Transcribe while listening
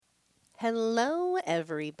Hello,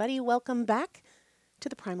 everybody. Welcome back to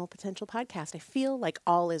the Primal Potential Podcast. I feel like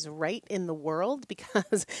all is right in the world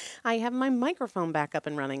because I have my microphone back up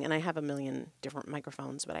and running, and I have a million different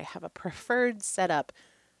microphones, but I have a preferred setup.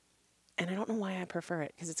 And I don't know why I prefer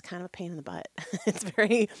it because it's kind of a pain in the butt. It's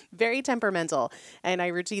very, very temperamental. And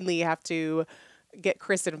I routinely have to get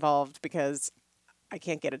Chris involved because I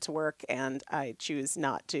can't get it to work and I choose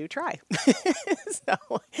not to try.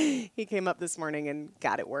 So he came up this morning and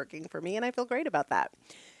got it working for me, and I feel great about that.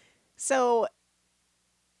 So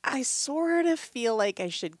I sort of feel like I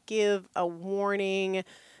should give a warning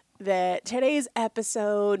that today's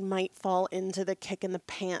episode might fall into the kick in the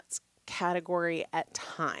pants category at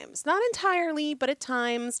times. Not entirely, but at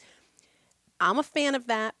times. I'm a fan of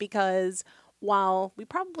that because while we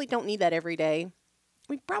probably don't need that every day,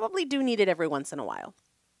 we probably do need it every once in a while.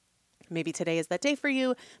 Maybe today is that day for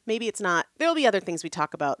you. Maybe it's not. There'll be other things we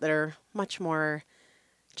talk about that are much more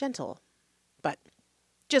gentle, but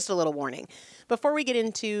just a little warning. Before we get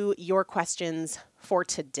into your questions for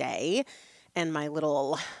today and my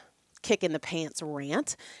little kick in the pants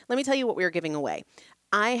rant, let me tell you what we are giving away.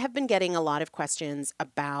 I have been getting a lot of questions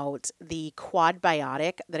about the quad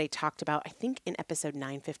biotic that I talked about, I think in episode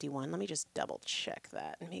 951. Let me just double check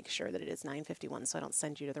that and make sure that it is 951 so I don't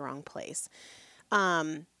send you to the wrong place.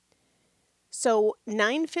 So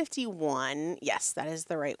 951, yes, that is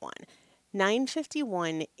the right one.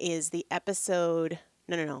 951 is the episode,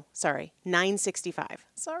 sorry, 965.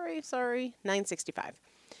 Sorry, 965.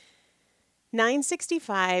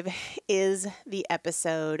 965 is the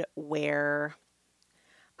episode where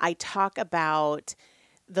I talk about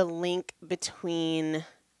the link between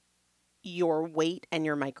your weight and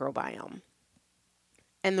your microbiome.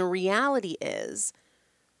 And the reality is,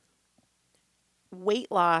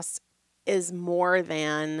 weight loss is more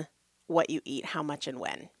than what you eat, how much, and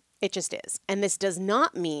when. It just is. And this does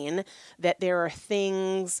not mean that there are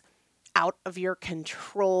things out of your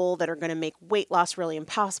control that are going to make weight loss really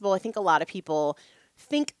impossible. I think a lot of people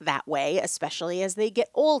think that way, especially as they get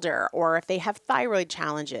older or if they have thyroid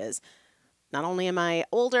challenges. Not only am I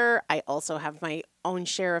older, I also have my own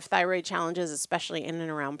share of thyroid challenges, especially in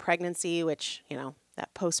and around pregnancy, which,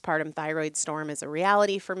 that postpartum thyroid storm is a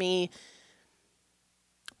reality for me.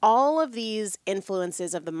 All of these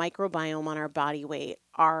influences of the microbiome on our body weight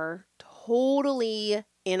are totally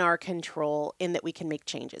in our control in that we can make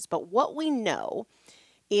changes. But what we know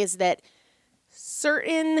is that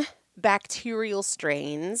certain bacterial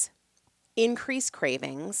strains increase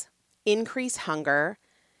cravings, increase hunger,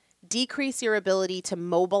 decrease your ability to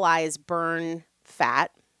mobilize and burn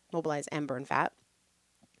fat,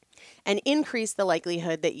 and increase the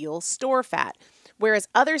likelihood that you'll store fat. Whereas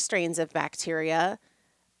other strains of bacteria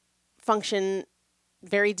function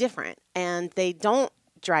very different, and they don't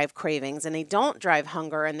drive cravings, and they don't drive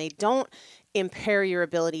hunger, and they don't impair your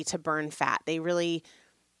ability to burn fat. They really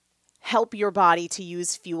help your body to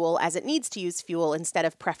use fuel as it needs to use fuel instead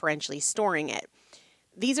of preferentially storing it.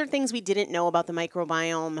 These are things we didn't know about the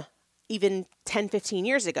microbiome even 10, 15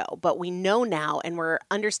 years ago, but we know now, and we're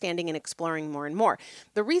understanding and exploring more and more.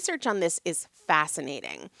 The research on this is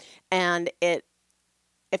fascinating, and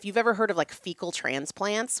if you've ever heard of like fecal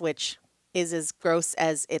transplants, which is as gross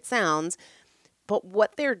as it sounds, but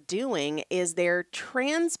what they're doing is they're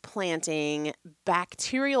transplanting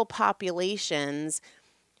bacterial populations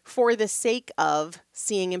for the sake of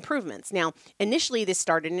seeing improvements. Now, initially this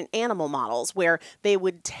started in animal models where they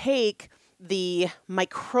would take the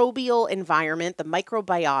microbial environment, the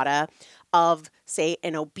microbiota of, say,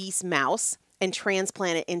 an obese mouse and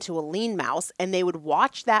transplant it into a lean mouse, and they would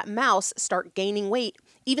watch that mouse start gaining weight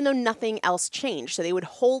even though nothing else changed. So they would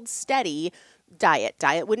hold steady diet.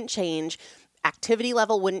 Diet wouldn't change, activity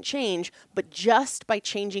level wouldn't change, but just by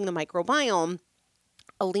changing the microbiome,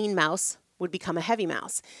 a lean mouse would become a heavy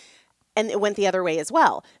mouse. And it went the other way as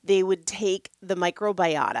well. They would take the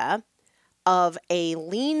microbiota of a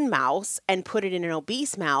lean mouse and put it in an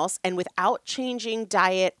obese mouse, and without changing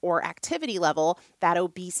diet or activity level, that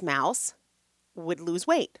obese mouse would lose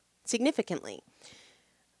weight significantly.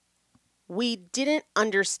 We didn't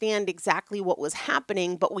understand exactly what was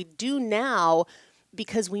happening, but we do now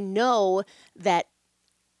because we know that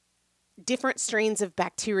different strains of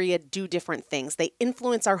bacteria do different things. They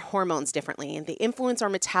influence our hormones differently, and they influence our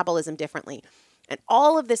metabolism differently. And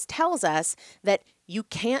all of this tells us that you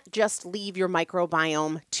can't just leave your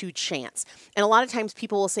microbiome to chance. And a lot of times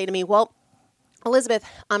people will say to me, well, Elizabeth,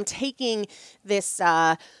 I'm taking this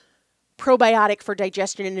probiotic for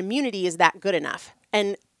digestion and immunity. Is that good enough?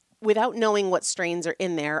 And without knowing what strains are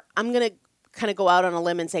in there, I'm going to kind of go out on a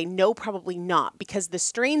limb and say, no, probably not, because the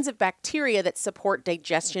strains of bacteria that support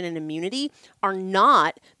digestion and immunity are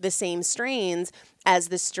not the same strains as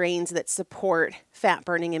the strains that support fat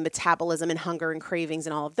burning and metabolism and hunger and cravings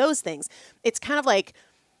and all of those things. It's kind of like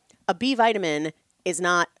a B vitamin is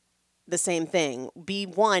not the same thing.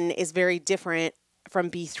 B1 is very different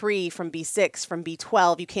from B3, from B6, from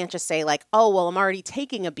B12. You can't just say like, oh, well, I'm already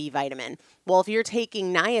taking a B vitamin. Well, if you're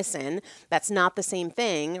taking niacin, that's not the same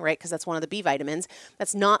thing, right? Because that's one of the B vitamins.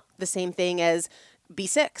 That's not the same thing as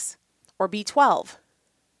B6 or B12.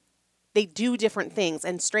 They do different things,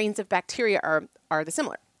 and strains of bacteria are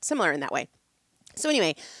similar in that way. So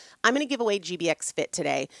anyway, I'm going to give away GBX Fit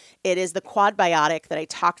today. It is the quad biotic that I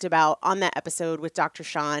talked about on that episode with Dr.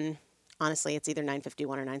 Sean. Honestly, it's either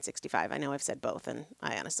 951 or 965. I know I've said both, and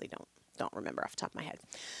I honestly don't remember off the top of my head.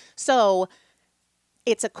 So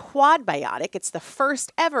it's a quad biotic. It's the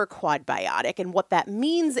first ever quad biotic, and what that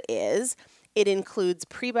means is it includes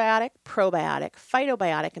prebiotic, probiotic,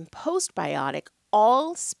 phytobiotic, and postbiotic,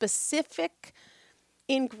 all specific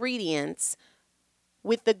ingredients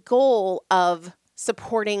with the goal of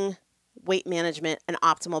supporting weight management and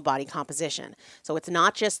optimal body composition. So it's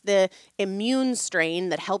not just the immune strain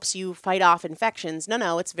that helps you fight off infections.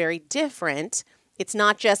 No, it's very different. It's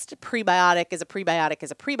not just prebiotic is a prebiotic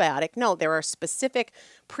is a prebiotic. No, there are specific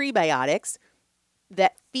prebiotics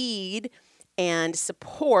that feed and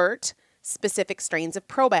support specific strains of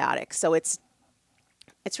probiotics. So it's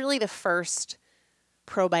really the first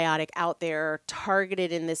probiotic out there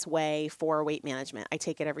targeted in this way for weight management. I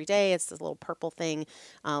take it every day. It's this little purple thing,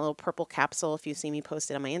 a little purple capsule if you see me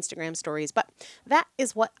post it on my Instagram stories. But that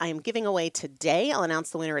is what I am giving away today. I'll announce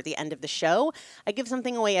the winner at the end of the show. I give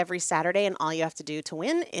something away every Saturday, and all you have to do to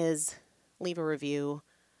win is leave a review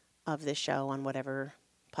of this show on whatever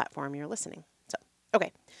platform you're listening. So,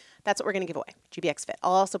 okay, that's what we're going to give away, GBX Fit.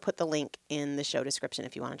 I'll also put the link in the show description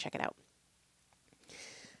if you want to check it out.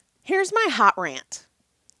 Here's my hot rant.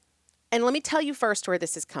 And let me tell you first where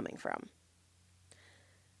this is coming from.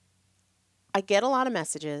 I get a lot of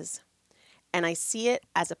messages, and I see it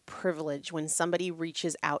as a privilege when somebody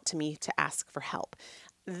reaches out to me to ask for help.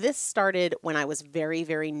 This started when I was very,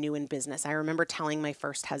 very new in business. I remember telling my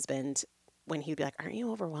first husband when he'd be like, aren't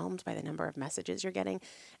you overwhelmed by the number of messages you're getting?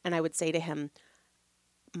 And I would say to him,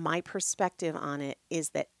 my perspective on it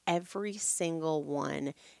is that every single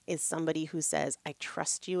one is somebody who says, I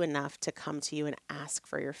trust you enough to come to you and ask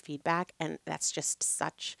for your feedback. And that's just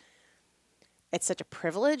it's such a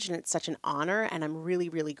privilege and it's such an honor. And I'm really,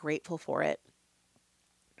 really grateful for it.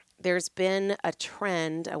 There's been a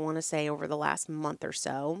trend, I want to say over the last month or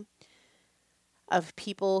so, of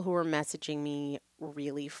people who are messaging me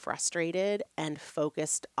really frustrated and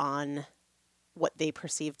focused on what they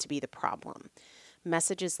perceive to be the problem.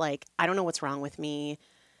 Messages like, I don't know what's wrong with me.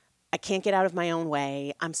 I can't get out of my own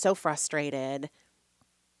way. I'm so frustrated.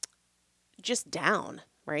 Just down,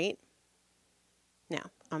 right?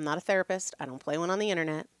 Now, I'm not a therapist. I don't play one on the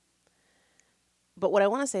internet. But what I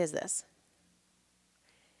want to say is this.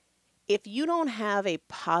 If you don't have a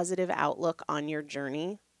positive outlook on your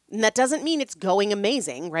journey, and that doesn't mean it's going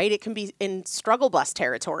amazing, right? It can be in struggle bus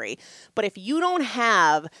territory. But if you don't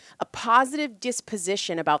have a positive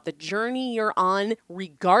disposition about the journey you're on,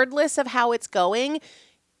 regardless of how it's going,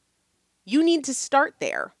 you need to start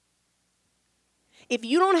there. If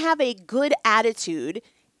you don't have a good attitude,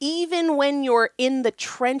 even when you're in the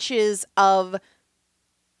trenches of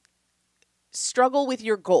struggle with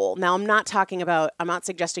your goal. Now, I'm not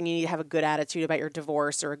suggesting you need to have a good attitude about your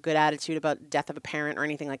divorce or a good attitude about death of a parent or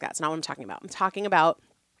anything like that. It's not what I'm talking about. I'm talking about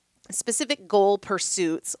specific goal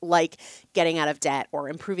pursuits like getting out of debt or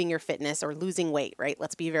improving your fitness or losing weight, right?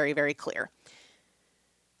 Let's be very, very clear.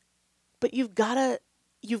 But you've got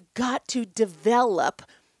to develop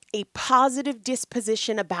a positive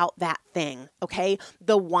disposition about that thing, okay?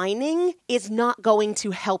 The whining is not going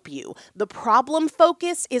to help you. The problem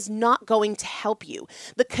focus is not going to help you.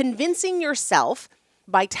 The convincing yourself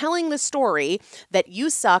by telling the story that you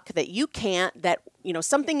suck, that you can't, that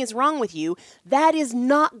something is wrong with you, that is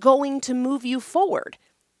not going to move you forward.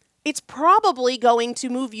 It's probably going to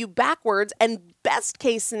move you backwards, and best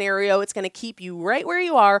case scenario, it's going to keep you right where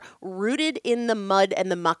you are, rooted in the mud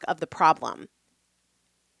and the muck of the problem.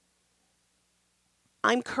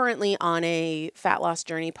 I'm currently on a fat loss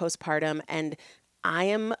journey postpartum, and I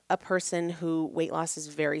am a person who weight loss is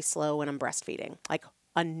very slow when I'm breastfeeding, like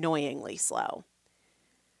annoyingly slow.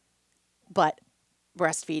 But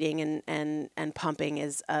breastfeeding and pumping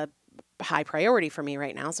is a high priority for me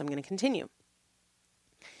right now, so I'm going to continue.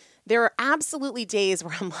 There are absolutely days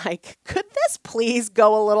where I'm like, could this please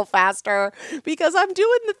go a little faster? Because I'm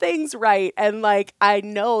doing the things right. And like, I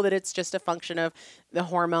know that it's just a function of the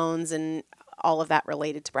hormones and all of that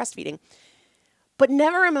related to breastfeeding. But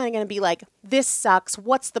never am I going to be like, this sucks.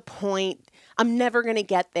 What's the point? I'm never going to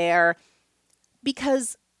get there.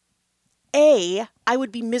 Because A, I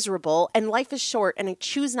would be miserable and life is short and I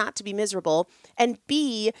choose not to be miserable. And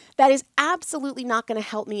B, that is absolutely not going to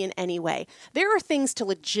help me in any way. There are things to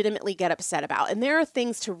legitimately get upset about and there are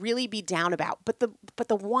things to really be down about. But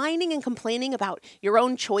the whining and complaining about your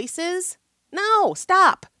own choices, no,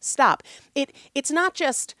 stop. It's not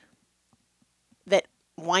just that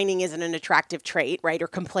whining isn't an attractive trait, right? Or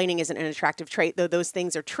complaining isn't an attractive trait, though those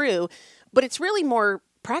things are true. But it's really more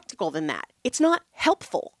practical than that. It's not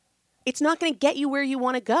helpful. It's not going to get you where you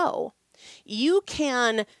want to go. You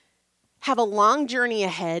can have a long journey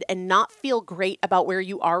ahead and not feel great about where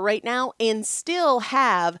you are right now and still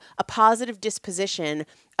have a positive disposition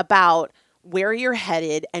about where you're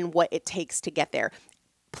headed and what it takes to get there.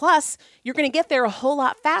 Plus, you're going to get there a whole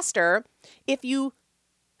lot faster if you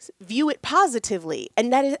view it positively,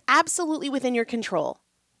 and that is absolutely within your control.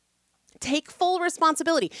 Take full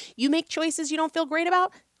responsibility. You make choices you don't feel great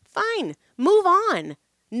about? Fine. Move on.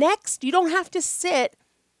 Next, you don't have to sit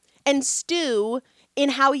and stew in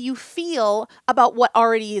how you feel about what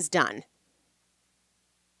already is done.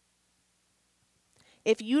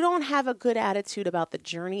 If you don't have a good attitude about the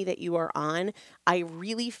journey that you are on, I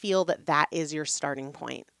really feel that that is your starting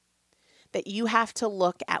point. That you have to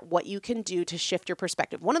look at what you can do to shift your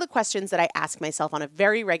perspective. One of the questions that I ask myself on a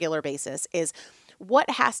very regular basis is,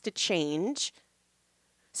 what has to change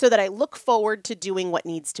so that I look forward to doing what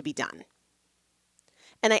needs to be done?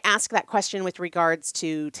 And I ask that question with regards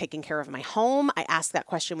to taking care of my home. I ask that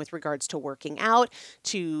question with regards to working out,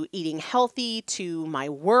 to eating healthy, to my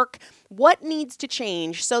work. What needs to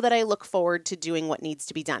change so that I look forward to doing what needs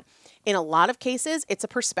to be done? In a lot of cases, it's a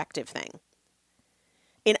perspective thing.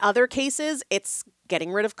 In other cases, it's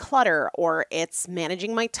getting rid of clutter, or it's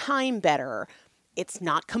managing my time better. It's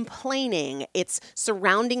not complaining. It's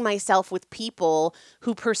surrounding myself with people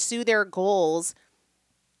who pursue their goals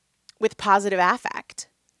with positive affect.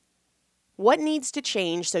 What needs to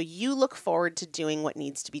change so you look forward to doing what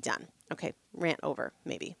needs to be done? Okay, rant over,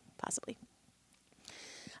 maybe, possibly.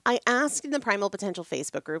 I asked in the Primal Potential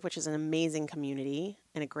Facebook group, which is an amazing community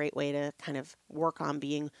and a great way to kind of work on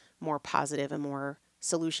being more positive and more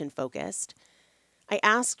solution focused. I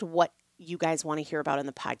asked what you guys want to hear about in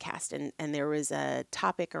the podcast, and there was a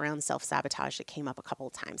topic around self-sabotage that came up a couple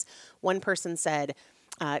of times. One person said,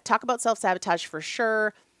 talk about self-sabotage for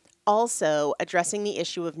sure. Also, addressing the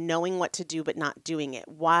issue of knowing what to do but not doing it.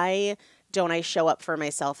 Why don't I show up for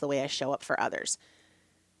myself the way I show up for others?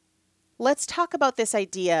 Let's talk about this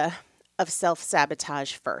idea of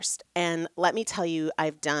self-sabotage first. And let me tell you,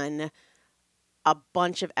 I've done a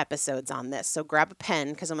bunch of episodes on this. So grab a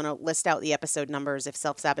pen because I'm going to list out the episode numbers if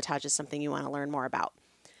self-sabotage is something you want to learn more about.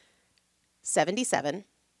 77,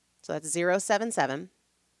 so that's 077,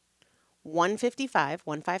 155,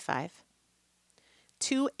 155,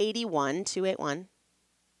 281, 281,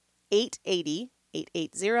 880,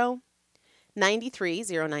 880, 93,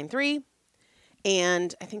 093,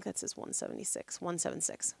 and I think that says 176,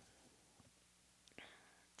 176.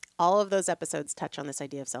 All of those episodes touch on this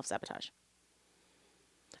idea of self-sabotage.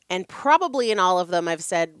 And probably in all of them, I've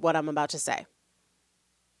said what I'm about to say.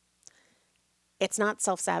 It's not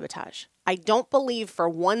self-sabotage. I don't believe for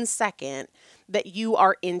 1 second that you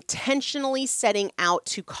are intentionally setting out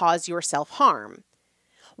to cause yourself harm.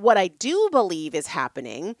 What I do believe is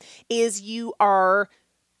happening is you are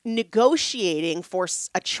negotiating for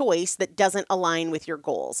a choice that doesn't align with your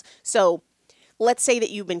goals. So let's say that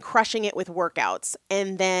you've been crushing it with workouts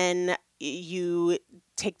and then you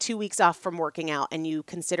take 2 weeks off from working out and you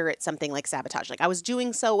consider it something like sabotage. Like, I was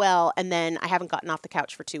doing so well and then I haven't gotten off the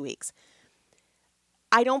couch for 2 weeks.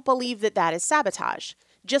 I don't believe that that is sabotage.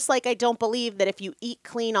 Just like I don't believe that if you eat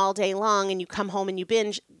clean all day long and you come home and you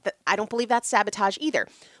binge, I don't believe that's sabotage either.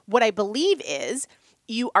 What I believe is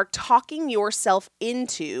you are talking yourself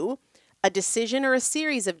into a decision or a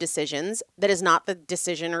series of decisions that is not the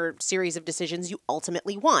decision or series of decisions you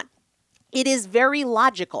ultimately want. It is very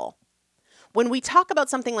logical. When we talk about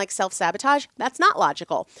something like self-sabotage, that's not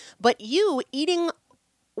logical. But you eating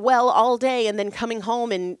well all day and then coming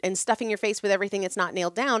home and stuffing your face with everything that's not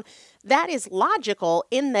nailed down, that is logical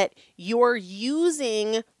in that you're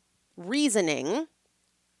using reasoning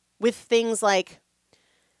with things like,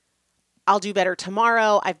 I'll do better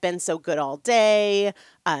tomorrow. I've been so good all day.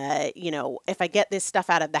 If I get this stuff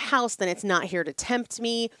out of the house, then it's not here to tempt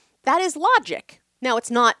me. That is logic. Now,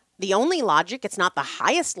 it's not the only logic. It's not the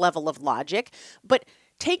highest level of logic, but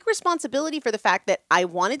take responsibility for the fact that I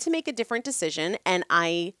wanted to make a different decision and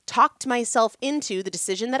I talked myself into the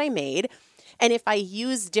decision that I made. And if I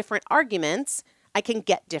use different arguments, I can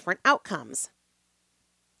get different outcomes.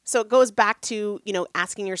 So it goes back to,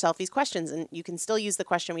 asking yourself these questions, and you can still use the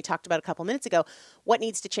question we talked about a couple minutes ago. What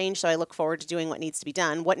needs to change so I look forward to doing what needs to be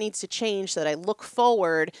done? What needs to change so that I look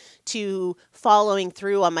forward to following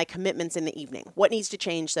through on my commitments in the evening? What needs to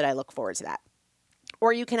change so that I look forward to that?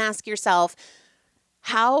 Or you can ask yourself,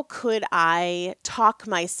 how could I talk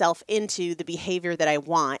myself into the behavior that I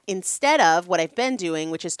want instead of what I've been doing,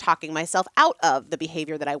 which is talking myself out of the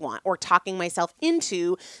behavior that I want, or talking myself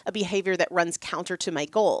into a behavior that runs counter to my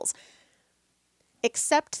goals?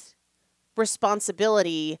 Accept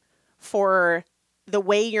responsibility for the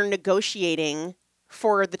way you're negotiating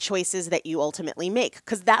for the choices that you ultimately make,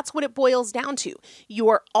 because that's what it boils down to. You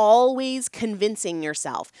are always convincing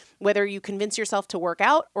yourself, whether you convince yourself to work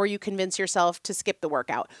out or you convince yourself to skip the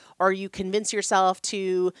workout, or you convince yourself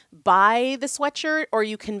to buy the sweatshirt or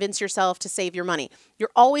you convince yourself to save your money. You're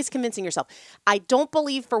always convincing yourself. I don't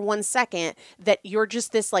believe for one second that you're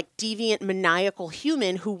just this like deviant, maniacal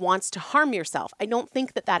human who wants to harm yourself. I don't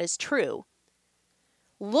think that that is true.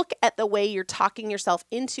 Look at the way you're talking yourself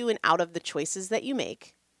into and out of the choices that you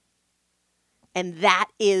make. And that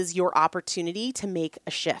is your opportunity to make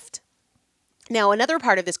a shift. Now, another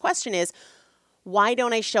part of this question is, why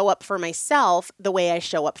don't I show up for myself the way I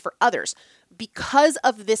show up for others? Because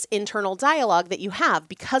of this internal dialogue that you have,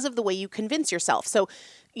 because of the way you convince yourself. So,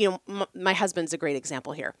 my husband's a great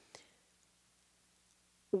example here.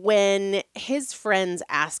 When his friends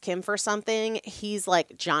ask him for something, he's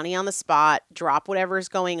like Johnny on the spot, drop whatever's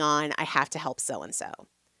going on. I have to help so-and-so.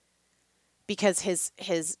 Because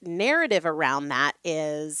his narrative around that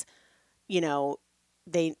is,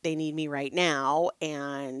 they need me right now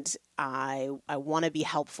and I want to be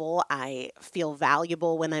helpful. I feel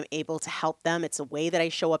valuable when I'm able to help them. It's a way that I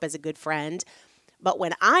show up as a good friend. But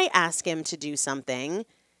when I ask him to do something,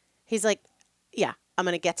 he's like, yeah, I'm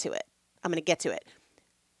going to get to it.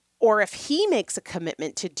 Or if he makes a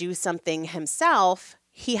commitment to do something himself,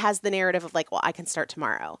 he has the narrative of like, well, I can start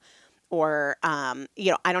tomorrow. Or, I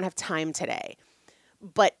don't have time today.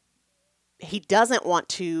 But he doesn't want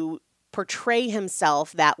to portray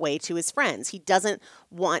himself that way to his friends. He doesn't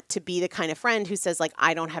want to be the kind of friend who says like,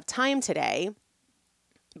 I don't have time today.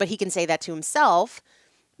 But he can say that to himself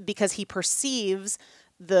because he perceives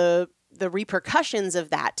the repercussions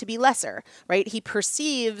of that to be lesser, right? He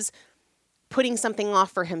perceives putting something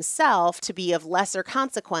off for himself to be of lesser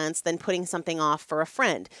consequence than putting something off for a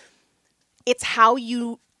friend. It's how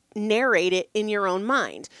you narrate it in your own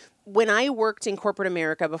mind. When I worked in corporate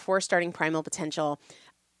America before starting Primal Potential,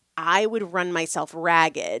 I would run myself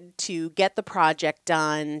ragged to get the project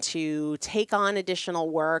done, to take on additional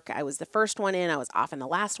work. I was the first one in, I was often the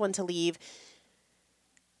last one to leave.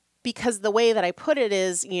 Because the way that I put it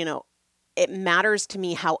is, it matters to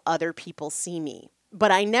me how other people see me. But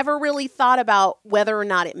I never really thought about whether or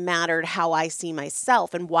not it mattered how I see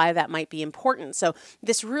myself and why that might be important. So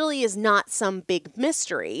this really is not some big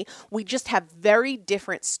mystery. We just have very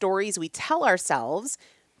different stories we tell ourselves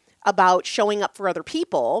about showing up for other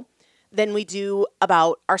people than we do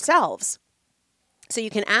about ourselves. So you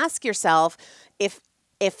can ask yourself, if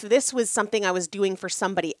this was something I was doing for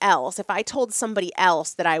somebody else, if I told somebody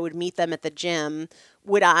else that I would meet them at the gym,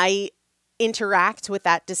 would I interact with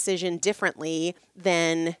that decision differently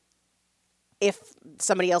than if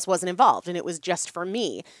somebody else wasn't involved and it was just for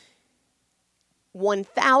me?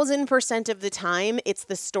 1000% of the time, it's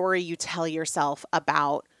the story you tell yourself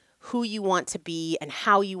about who you want to be and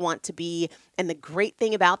how you want to be. And the great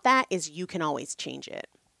thing about that is you can always change it.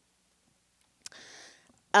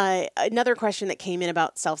 Another question that came in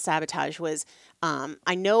about self-sabotage was,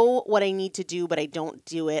 I know what I need to do, but I don't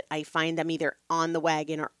do it. I find I'm either on the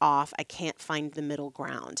wagon or off. I can't find the middle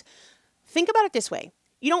ground. Think about it this way.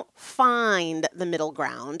 You don't find the middle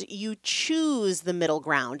ground. You choose the middle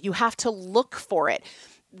ground. You have to look for it.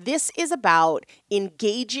 This is about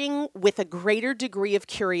engaging with a greater degree of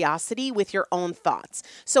curiosity with your own thoughts.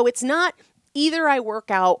 So it's not either I work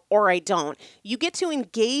out or I don't. You get to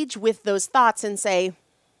engage with those thoughts and say,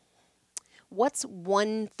 what's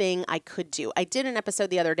one thing I could do? I did an episode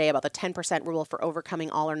the other day about the 10% rule for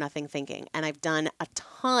overcoming all or nothing thinking. And I've done a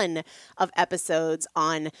ton of episodes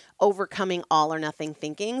on overcoming all or nothing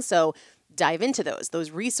thinking. So dive into those.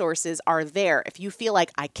 Those resources are there. If you feel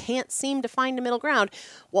like I can't seem to find a middle ground,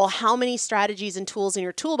 well, how many strategies and tools in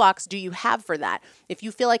your toolbox do you have for that? If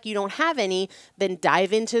you feel like you don't have any, then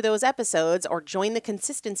dive into those episodes or join the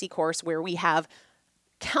consistency course where we have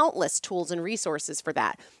countless tools and resources for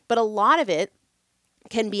that. But a lot of it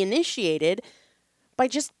can be initiated by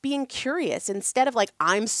just being curious instead of like,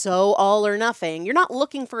 I'm so all or nothing. You're not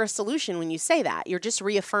looking for a solution when you say that. You're just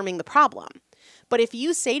reaffirming the problem. But if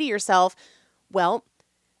you say to yourself, well,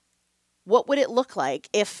 what would it look like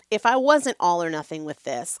if I wasn't all or nothing with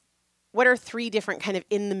this? What are 3 different kind of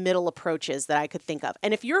in the middle approaches that I could think of?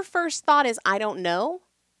 And if your first thought is, I don't know,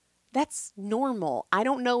 that's normal. I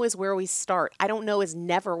don't know is where we start. I don't know is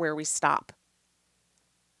never where we stop.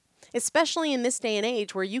 Especially in this day and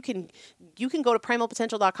age where you can go to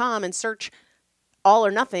primalpotential.com and search all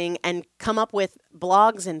or nothing and come up with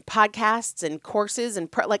blogs and podcasts and courses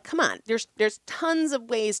and come on, there's tons of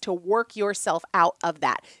ways to work yourself out of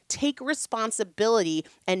that. Take responsibility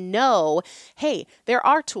and know, hey, there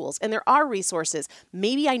are tools and there are resources.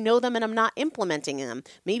 Maybe I know them and I'm not implementing them.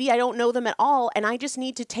 Maybe I don't know them at all and I just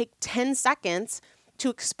need to take 10 seconds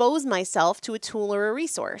to expose myself to a tool or a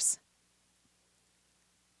resource.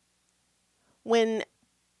 When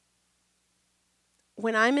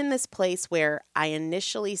I'm in this place where I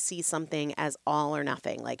initially see something as all or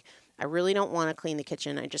nothing, like I really don't want to clean the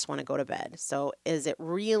kitchen, I just want to go to bed. So is it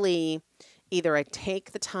really either I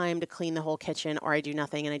take the time to clean the whole kitchen or I do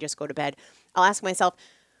nothing and I just go to bed? I'll ask myself,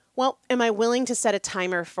 well, am I willing to set a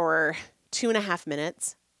timer for 2.5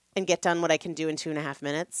 minutes and get done what I can do in 2.5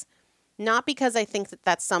 minutes? Not because I think that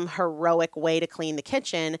that's some heroic way to clean the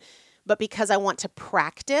kitchen, but because I want to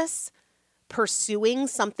practice pursuing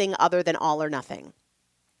something other than all or nothing.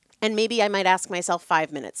 And maybe I might ask myself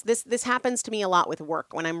 5 minutes. This happens to me a lot with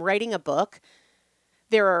work. When I'm writing a book,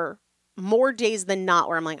 there are more days than not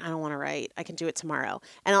where I'm like, I don't want to write. I can do it tomorrow.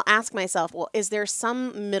 And I'll ask myself, well, is there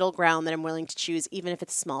some middle ground that I'm willing to choose, even if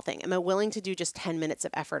it's a small thing? Am I willing to do just 10 minutes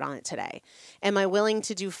of effort on it today? Am I willing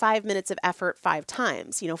to do 5 minutes of effort 5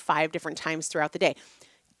 times, 5 different times throughout the day?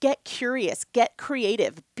 Get curious, get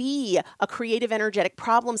creative, be a creative, energetic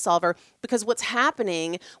problem solver, because what's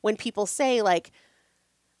happening when people say like,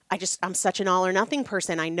 I'm such an all or nothing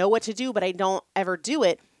person. I know what to do, but I don't ever do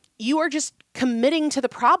it. You are just committing to the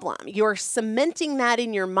problem. You're cementing that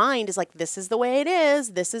in your mind as like, this is the way it is.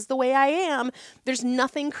 This is the way I am. There's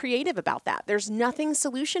nothing creative about that. There's nothing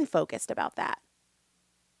solution focused about that.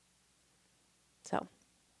 So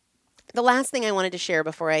the last thing I wanted to share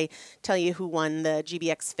before I tell you who won the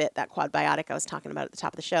GBX Fit, that quad biotic I was talking about at the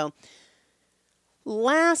top of the show.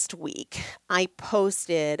 Last week, I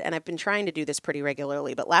posted, and I've been trying to do this pretty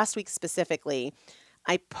regularly, but last week specifically,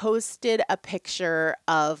 I posted a picture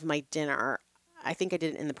of my dinner. I think I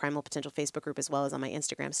did it in the Primal Potential Facebook group as well as on my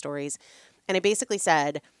Instagram stories. And I basically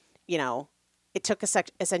said, it took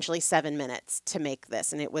essentially 7 minutes to make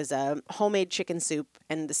this. And it was a homemade chicken soup.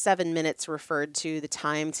 And the 7 minutes referred to the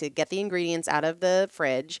time to get the ingredients out of the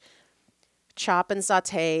fridge, chop and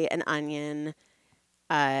saute an onion,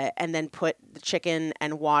 and then put the chicken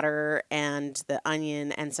and water and the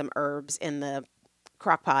onion and some herbs in the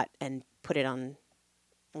crock pot and put it on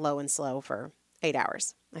low and slow for 8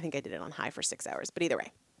 hours. I think I did it on high for 6 hours, but either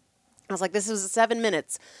way. I was like, this was 7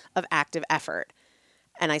 minutes of active effort.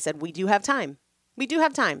 And I said, we do have time. We do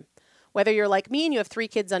have time. Whether you're like me and you have 3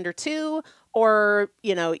 kids under 2, or,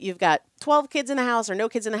 you've got 12 kids in the house or no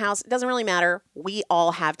kids in the house, it doesn't really matter. We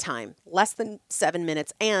all have time, less than 7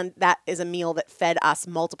 minutes. And that is a meal that fed us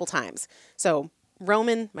multiple times. So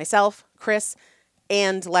Roman, myself, Chris,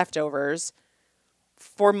 and leftovers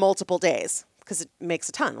for multiple days, because it makes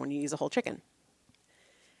a ton when you use a whole chicken.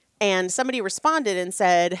 And somebody responded and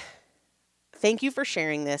said, thank you for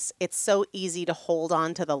sharing this. It's so easy to hold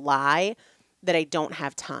on to the lie that I don't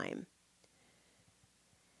have time.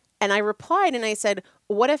 And I replied and I said,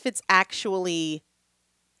 what if it's actually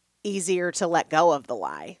easier to let go of the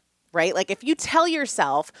lie, right? Like if you tell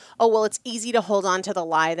yourself, oh, well, it's easy to hold on to the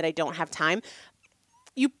lie that I don't have time,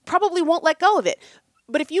 you probably won't let go of it.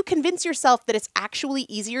 But if you convince yourself that it's actually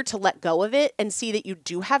easier to let go of it and see that you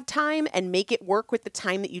do have time and make it work with the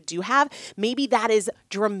time that you do have, maybe that is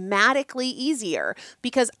dramatically easier.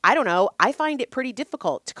 Because I don't know, I find it pretty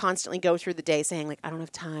difficult to constantly go through the day saying like, I don't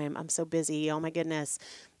have time. I'm so busy. Oh my goodness.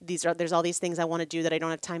 There's all these things I want to do that I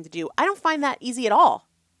don't have time to do. I don't find that easy at all.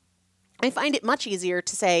 I find it much easier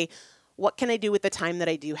to say, what can I do with the time that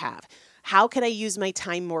I do have? How can I use my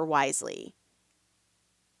time more wisely?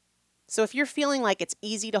 So if you're feeling like it's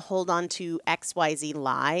easy to hold on to XYZ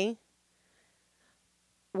lie,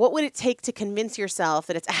 what would it take to convince yourself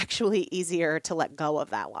that it's actually easier to let go of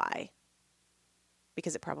that lie?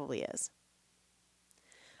 Because it probably is.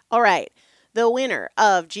 All right. The winner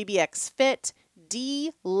of GBX Fit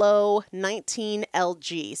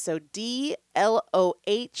DLOH19LG. So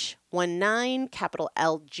DLOH19, capital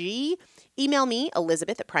LG. Email me,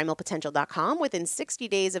 Elizabeth@primalpotential.com. Within 60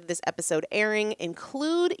 days of this episode airing,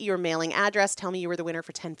 include your mailing address. Tell me you were the winner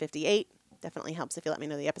for 1058. Definitely helps if you let me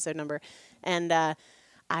know the episode number. And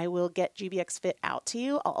I will get GBX Fit out to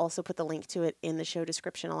you. I'll also put the link to it in the show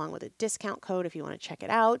description along with a discount code if you want to check it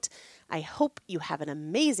out. I hope you have an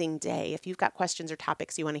amazing day. If you've got questions or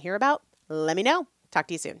topics you want to hear about, let me know. Talk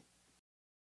to you soon.